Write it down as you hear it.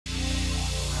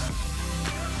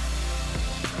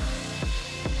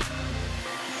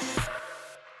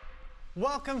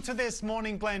Welcome to this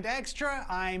Morning Blend Extra.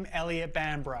 I'm Elliot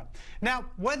Bambra. Now,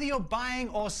 whether you're buying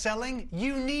or selling,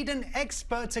 you need an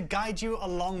expert to guide you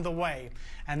along the way.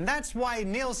 And that's why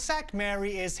Neil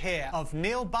Sackmary is here of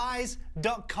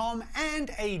neilbuys.com and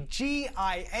a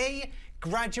GIA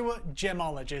graduate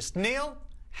gemologist. Neil,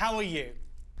 how are you?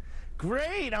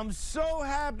 Great. I'm so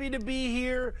happy to be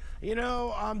here. You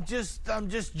know, I'm just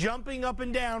jumping up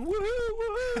and down. Woohoo,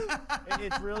 woohoo.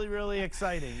 It's really, really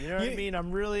exciting. You know what I mean?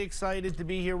 I'm really excited to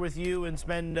be here with you and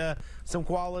spend some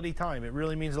quality time. It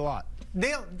really means a lot.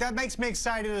 Neil, that makes me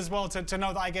excited as well to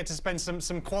know that I get to spend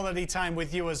some quality time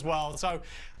with you as well. So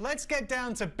let's get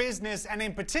down to business, and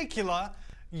in particular,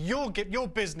 your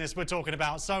business we're talking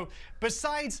about. So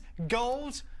besides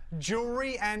gold,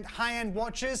 jewelry, and high-end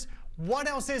watches, what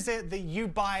else is it that you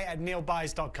buy at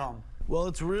neilbuys.com? Well,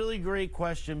 it's a really great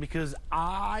question because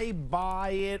I buy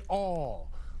it all.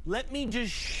 Let me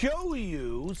just show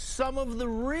you some of the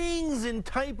rings and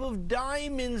type of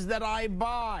diamonds that I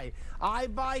buy. I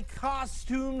buy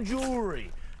costume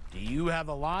jewelry. Do you have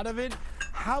a lot of it?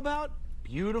 How about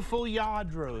beautiful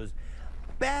yadros?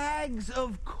 Bags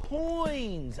of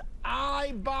coins.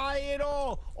 I buy it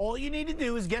all. All you need to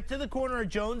do is get to the corner of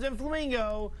Jones and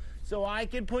Flamingo so I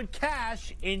can put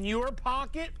cash in your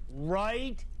pocket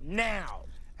right now.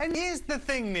 And here's the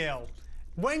thing, Neil.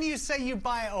 When you say you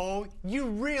buy it all, you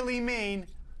really mean,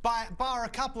 bar a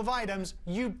couple of items,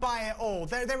 you buy it all.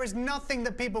 There is nothing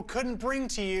that people couldn't bring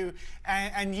to you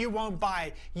and you won't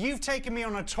buy. You've taken me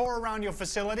on a tour around your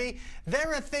facility.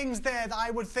 There are things there that I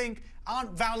would think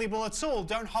aren't valuable at all,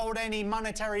 don't hold any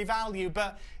monetary value,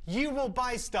 but you will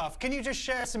buy stuff. Can you just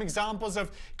share some examples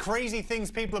of crazy things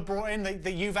people have brought in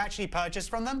that you've actually purchased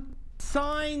from them?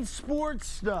 Signed sports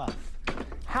stuff.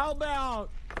 How about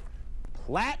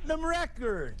platinum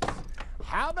records?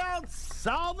 How about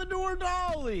Salvador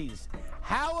Dalis?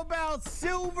 How about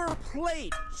silver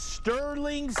plate,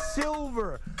 sterling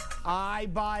silver? I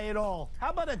buy it all. How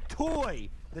about a toy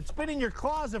that's been in your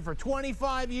closet for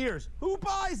 25 years? Who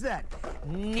buys that?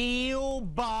 Neil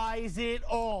buys it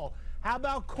all. How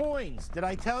about coins? Did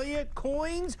I tell you?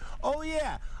 Coins? Oh,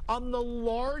 yeah. I'm the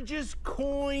largest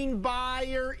coin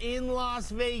buyer in Las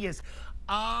Vegas.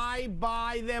 I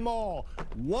buy them all.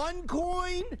 One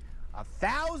coin,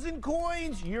 1,000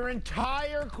 coins, your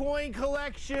entire coin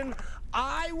collection.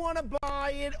 I want to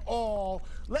buy it all.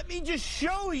 Let me just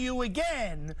show you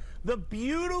again the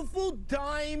beautiful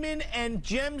diamond and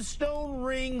gemstone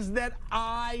rings that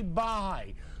I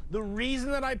buy. The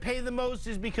reason that I pay the most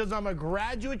is because I'm a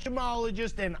graduate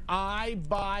gemologist and I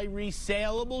buy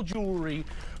resaleable jewelry,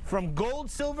 from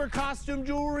gold, silver, costume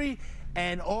jewelry,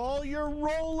 and all your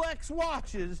Rolex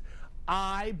watches.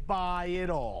 I buy it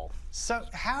all. So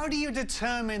how do you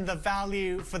determine the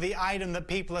value for the item that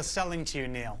people are selling to you,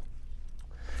 Neil?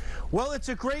 Well, it's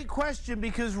a great question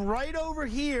because right over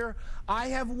here, I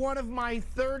have one of my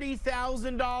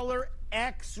 $30,000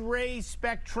 X-ray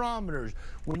spectrometers.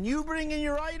 When you bring in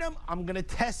your item, I'm going to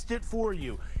test it for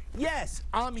you. Yes,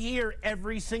 I'm here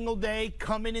every single day.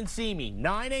 Come in and see me.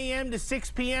 9 a.m. to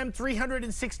 6 p.m.,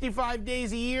 365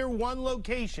 days a year, one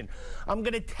location. I'm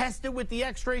going to test it with the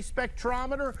X-ray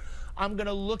spectrometer. I'm going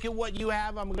to look at what you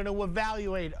have. I'm going to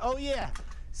evaluate. Oh, yeah,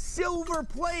 silver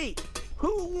plate.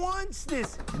 Who wants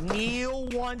this? Neil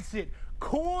wants it.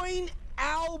 Coin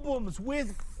albums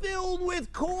filled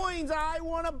with coins. I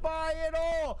want to buy it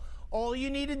all. All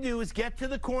you need to do is get to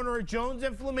the corner of Jones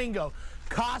and Flamingo.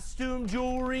 Costume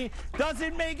jewelry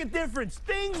doesn't make a difference.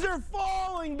 Things are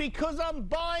falling because I'm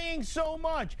buying so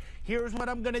much. Here's what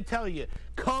I'm going to tell you.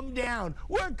 Come down.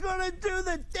 We're going to do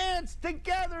the dance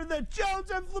together, the Jones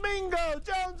and Flamingo,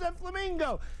 Jones and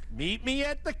Flamingo. Meet me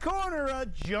at the corner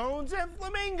of Jones and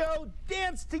Flamingo.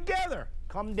 Dance together.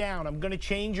 Come down. I'm going to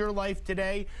change your life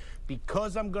today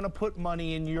because I'm going to put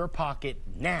money in your pocket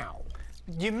now.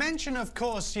 You mentioned, of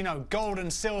course, you know, gold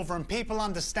and silver, and people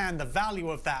understand the value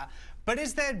of that. But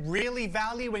is there really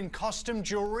value in costume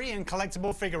jewelry and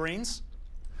collectible figurines?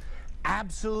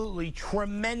 Absolutely,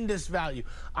 tremendous value.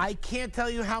 I can't tell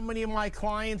you how many of my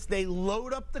clients, they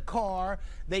load up the car,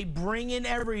 they bring in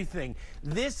everything.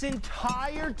 This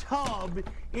entire tub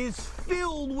is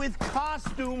filled with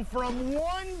costume from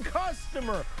one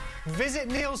customer. Visit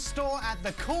Neil's store at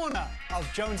the corner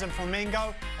of Jones and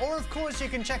Flamingo, or of course you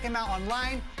can check him out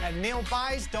online at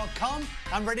neilbuys.com.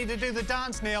 I'm ready to do the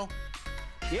dance, Neil.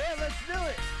 Yeah, let's do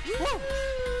it. Woo!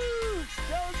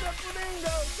 Jones and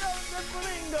Flamingo, Jones and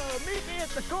Flamingo. Meet me at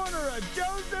the corner of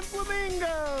Jones and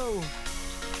Flamingo.